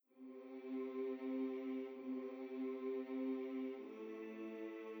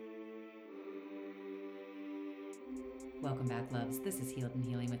Welcome back, loves. This is Healed and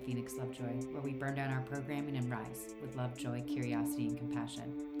Healing with Phoenix Lovejoy, where we burn down our programming and rise with love, joy, curiosity, and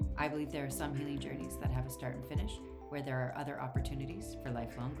compassion. I believe there are some healing journeys that have a start and finish, where there are other opportunities for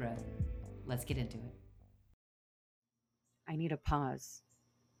lifelong growth. Let's get into it. I need a pause,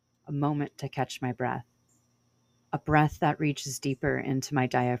 a moment to catch my breath, a breath that reaches deeper into my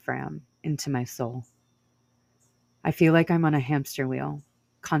diaphragm, into my soul. I feel like I'm on a hamster wheel,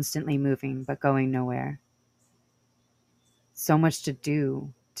 constantly moving but going nowhere. So much to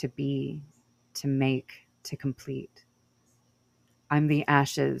do, to be, to make, to complete. I'm the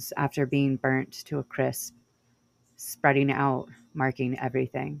ashes after being burnt to a crisp, spreading out, marking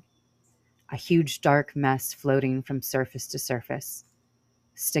everything. A huge dark mess floating from surface to surface,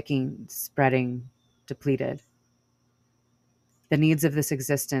 sticking, spreading, depleted. The needs of this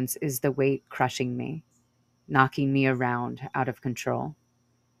existence is the weight crushing me, knocking me around out of control,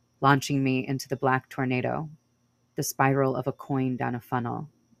 launching me into the black tornado, the spiral of a coin down a funnel.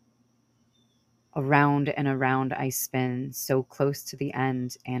 Around and around I spin, so close to the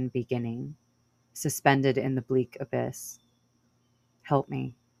end and beginning, suspended in the bleak abyss. Help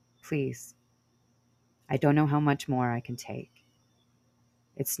me, please. I don't know how much more I can take.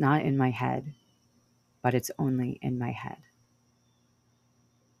 It's not in my head, but it's only in my head.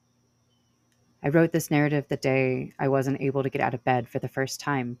 I wrote this narrative the day I wasn't able to get out of bed for the first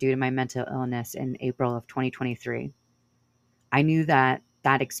time due to my mental illness in April of 2023. I knew that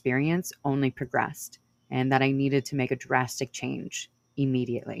experience only progressed and that I needed to make a drastic change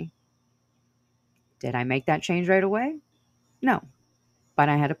immediately. Did I make that change right away? No, but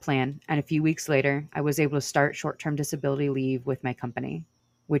I had a plan, and a few weeks later, I was able to start short-term disability leave with my company,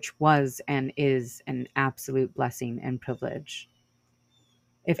 which was and is an absolute blessing and privilege.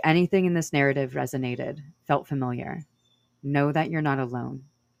 If anything in this narrative resonated, felt familiar, know that you're not alone.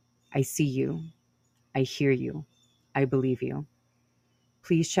 I see you. I hear you. I believe you.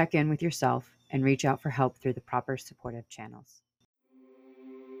 Please check in with yourself and reach out for help through the proper supportive channels.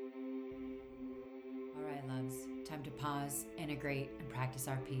 All right, loves, time to pause, integrate, and practice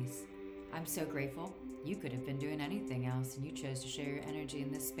our peace. I'm so grateful. You could have been doing anything else, and you chose to share your energy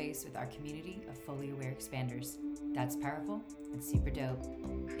in this space with our community of fully aware expanders. That's powerful and super dope.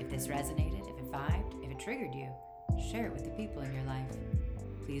 If this resonated, if it vibed, if it triggered you, share it with the people in your life.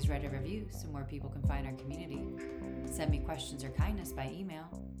 Please write a review so more people can find our community. Send me questions or kindness by email.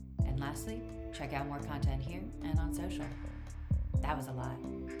 And lastly, check out more content here and on social. That was a lot.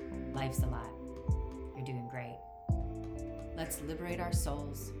 Life's a lot. You're doing great. Let's liberate our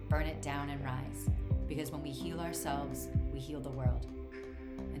souls, burn it down, and rise. Because when we heal ourselves, we heal the world.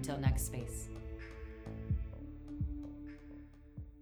 Until next space.